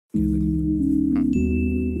They don't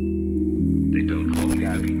call me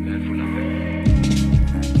the beat man for nothing.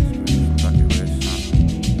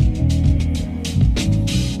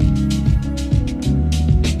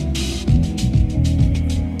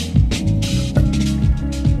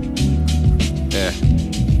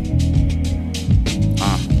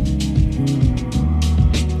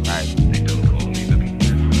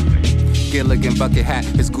 Gilligan bucket hat,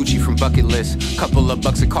 it's Gucci from bucket list. Couple of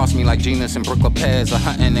bucks it cost me like Genus and Brooke Lopez. A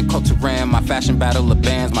hunting and culture ram, my fashion battle of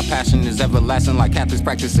bands. My passion is everlasting like Catholics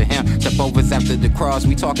practicing him. Step overs after the cross,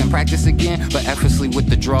 we talking practice again. But effortlessly with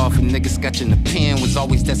the draw, for niggas sketching the pen. Was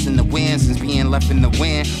always destined to win since being left in the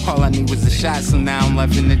wind. All I need was a shot, so now I'm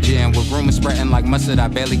left in the gym. With rumors spreading like mustard, I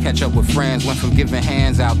barely catch up with friends. Went from giving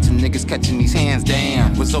hands out to niggas catching these hands,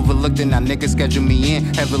 damn. Was overlooked and now niggas schedule me in.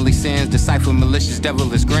 Heavily sins, decipher malicious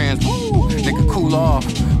devilish grins. Woo! Nigga cool off,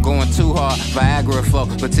 going too hard, Viagra flow.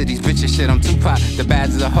 But to these bitches shit, I'm Tupac. The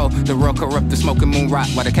bad's a hoe, the real corrupt, the smoking moon rock.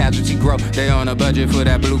 While the casualty grow, they on a budget for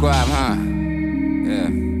that blue guap, huh? Yeah.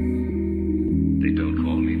 They don't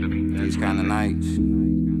call me the beat man. These kind of nights.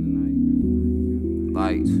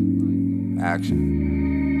 Lights. Action.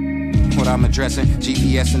 What I'm addressing,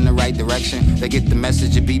 GPS in the right direction. They get the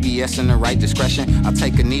message of BBS in the right discretion. I'll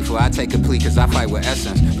take a knee for I take a plea, cause I fight with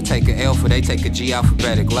essence. But take a L for they take a G,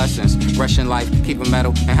 alphabetic lessons. Russian life, keep a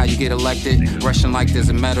medal, and how you get elected. Russian like there's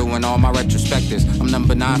a medal in all my retrospectives. I'm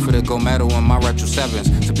number 9 for the gold medal in my retro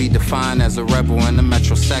 7s. To be defined as a rebel in the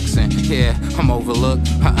metro section. Yeah, I'm overlooked,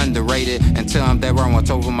 I'm underrated. Until I'm dead wrong, what's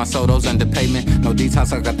over my soul, those underpayment. No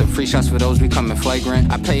detox, I got the free shots for those becoming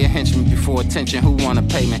flagrant. I pay a henchman before attention, who want a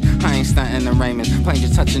payment? I ain't stunting the Raymond, plain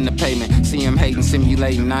just touching the pavement. See him hating,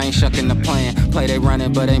 simulating, I ain't shucking the plan. Play they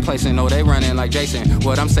running, but ain't placing, no they running like Jason.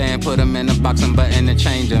 What I'm saying, put them in the box and button and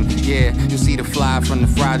change them. Yeah, you see the fly from the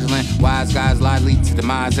fraudulent. Wise guys lie lead to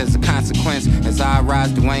demise as a consequence. As I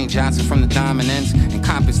rise, Dwayne Johnson from the dominance.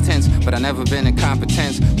 Incompetence, but I never been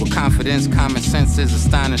incompetence. With confidence, common sense is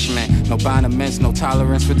astonishment. No bindaments, no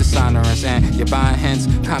tolerance for dishonorance. And you're buying hints,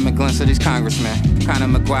 common glimpse of these congressmen. Conor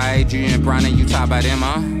McGuire, Adrian Brown, and Utah by them,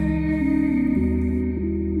 huh?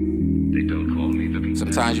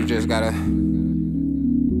 Sometimes you just gotta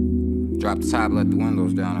drop the top, let the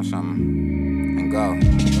windows down or something, and go.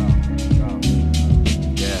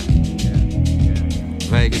 Yeah.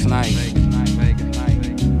 Vegas night.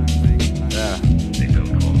 Yeah. They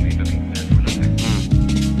don't call me the beat man for nothing.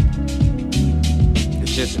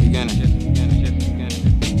 It's just the beginning.